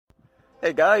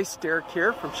Hey guys, Derek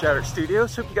here from Shattered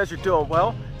Studios. Hope you guys are doing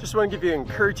well. Just want to give you an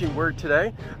encouraging word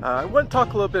today. I want to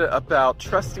talk a little bit about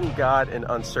trusting God in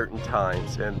uncertain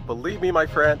times. And believe me, my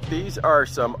friend, these are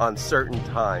some uncertain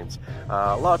times.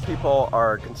 A lot of people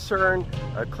are concerned,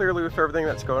 clearly, with everything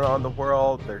that's going on in the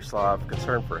world. There's a lot of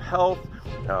concern for health,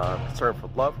 concern for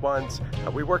loved ones.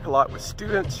 We work a lot with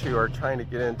students who are trying to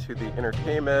get into the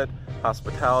entertainment,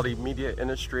 hospitality, media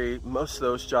industry. Most of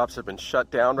those jobs have been shut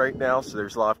down right now, so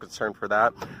there's a lot of concern for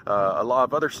that. A lot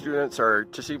of other students are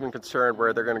just even concerned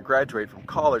where they're going to graduate from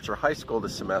college or high school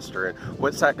this semester, and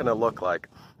what's that going to look like.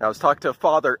 I was talking to a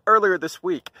father earlier this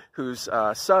week whose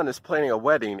son is planning a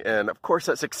wedding, and of course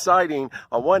that's exciting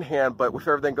on one hand, but with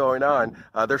everything going on,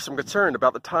 there's some concern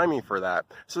about the timing for that.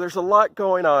 So there's a lot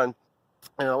going on.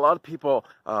 And a lot of people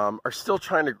are still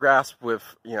trying to grasp with,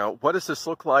 what does this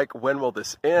look like? When will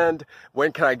this end?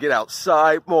 When can I get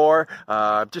outside more?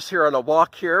 Just here on a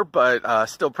walk here, but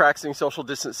still practicing social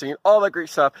distancing. All that great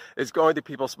stuff is going through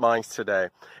people's minds today.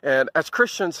 And as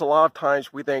Christians, a lot of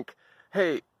times we think,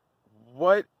 hey,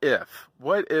 what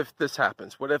if this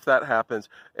happens? What if that happens?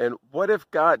 And what if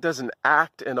God doesn't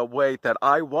act in a way that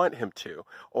I want him to,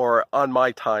 or on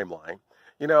my timeline?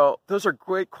 Those are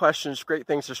great questions, great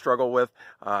things to struggle with.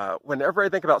 Whenever I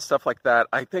think about stuff like that,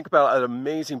 I think about an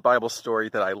amazing Bible story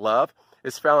that I love.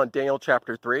 It's found in Daniel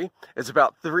chapter 3. It's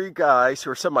about three guys who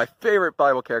are some of my favorite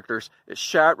Bible characters. It's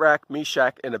Shadrach,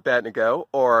 Meshach, and Abednego,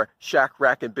 or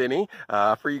Shadrach and Benny.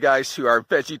 For you guys who are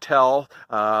VeggieTale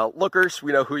lookers,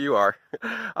 we know who you are.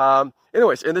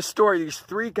 Anyways, in this story, these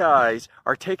three guys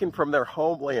are taken from their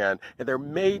homeland, and they're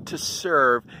made to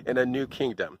serve in a new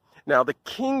kingdom. Now, the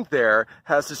king there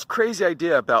has this crazy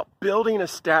idea about building a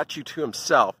statue to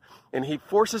himself, and he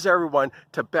forces everyone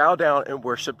to bow down and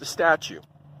worship the statue.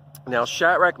 Now,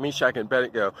 Shadrach, Meshach, and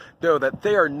Abednego know that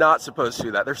they are not supposed to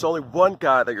do that. There's only one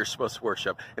God that you're supposed to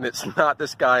worship, and it's not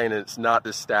this guy and it's not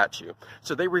this statue.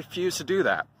 So they refuse to do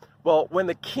that. Well, when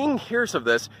the king hears of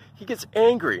this, he gets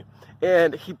angry,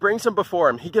 and he brings them before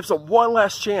him. He gives them one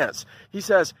last chance. He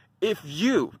says, if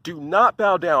you do not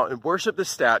bow down and worship the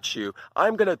statue,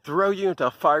 I'm going to throw you into a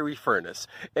fiery furnace,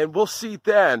 and we'll see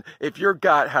then if your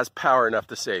God has power enough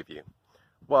to save you.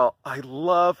 Well, I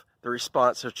love the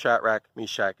response of Shadrach,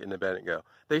 Meshach, and Abednego.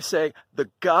 They say, the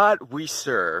God we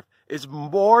serve is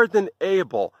more than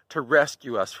able to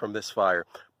rescue us from this fire.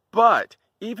 But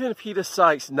even if he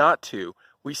decides not to,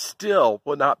 we still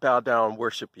will not bow down and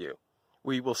worship you.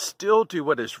 We will still do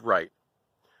what is right.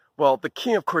 Well, the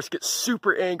king, of course, gets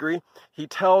super angry. He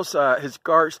tells his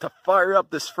guards to fire up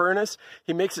this furnace.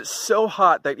 He makes it so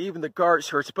hot that even the guards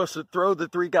who are supposed to throw the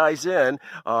three guys in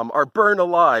are burned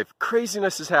alive.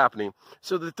 Craziness is happening.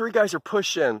 So the three guys are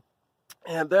pushed in,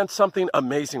 and then something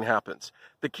amazing happens.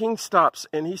 The king stops,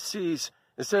 and he sees,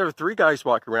 instead of three guys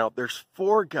walking around, there's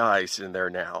four guys in there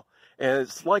now. And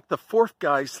it's like the fourth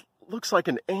guy looks like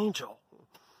an angel.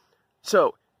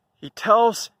 So he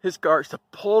tells his guards to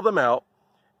pull them out.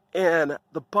 And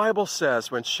the Bible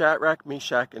says when Shadrach,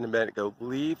 Meshach, and Abednego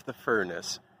leave the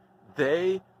furnace,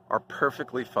 they are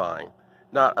perfectly fine.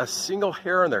 Not a single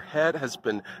hair on their head has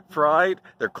been fried.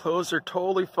 Their clothes are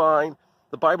totally fine.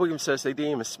 The Bible even says they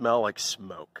didn't even smell like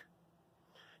smoke.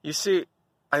 You see,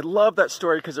 I love that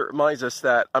story because it reminds us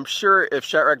that I'm sure if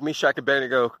Shadrach, Meshach, and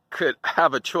Abednego could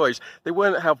have a choice, they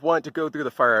wouldn't have wanted to go through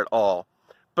the fire at all.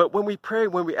 But when we pray,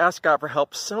 when we ask God for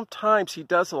help, sometimes he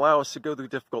does allow us to go through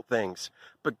difficult things.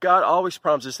 But God always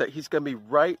promises that he's going to be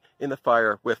right in the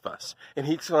fire with us. And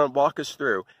he's going to walk us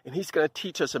through. And he's going to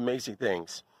teach us amazing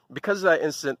things. Because of that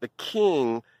incident, the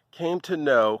king came to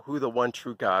know who the one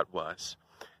true God was.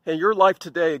 In your life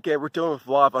today, again, we're dealing with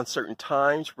a lot of uncertain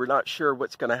times. We're not sure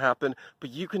what's going to happen.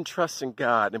 But you can trust in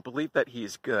God and believe that he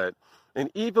is good.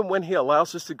 And even when he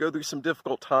allows us to go through some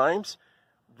difficult times,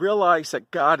 realize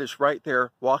that God is right there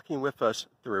walking with us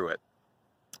through it.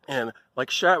 And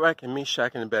like Shadrach and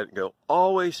Meshach and Abednego,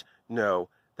 always know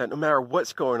that no matter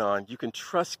what's going on, you can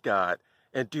trust God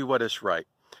and do what is right.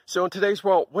 So in today's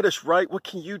world, what is right? What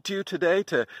can you do today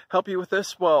to help you with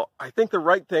this? Well, I think the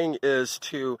right thing is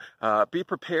to be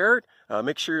prepared.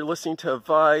 Make sure you're listening to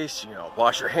advice,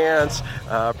 wash your hands,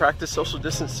 practice social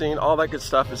distancing, all that good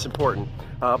stuff is important.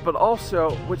 But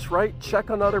also, what's right, check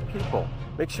on other people.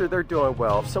 Make sure they're doing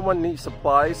well. If someone needs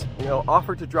supplies,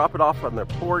 offer to drop it off on their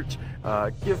porch.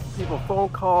 Give people phone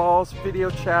calls, video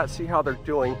chats, see how they're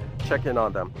doing, check in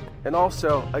on them. And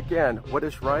also, again, what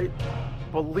is right?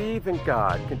 Believe in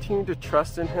God. Continue to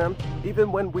trust in him.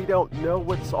 Even when we don't know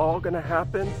what's all going to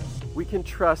happen, we can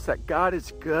trust that God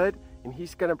is good and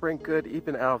he's going to bring good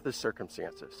even out of the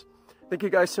circumstances. Thank you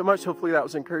guys so much. Hopefully that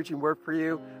was an encouraging word for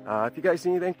you. If you guys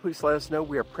need anything, please let us know.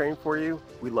 We are praying for you.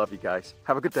 We love you guys.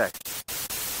 Have a good day.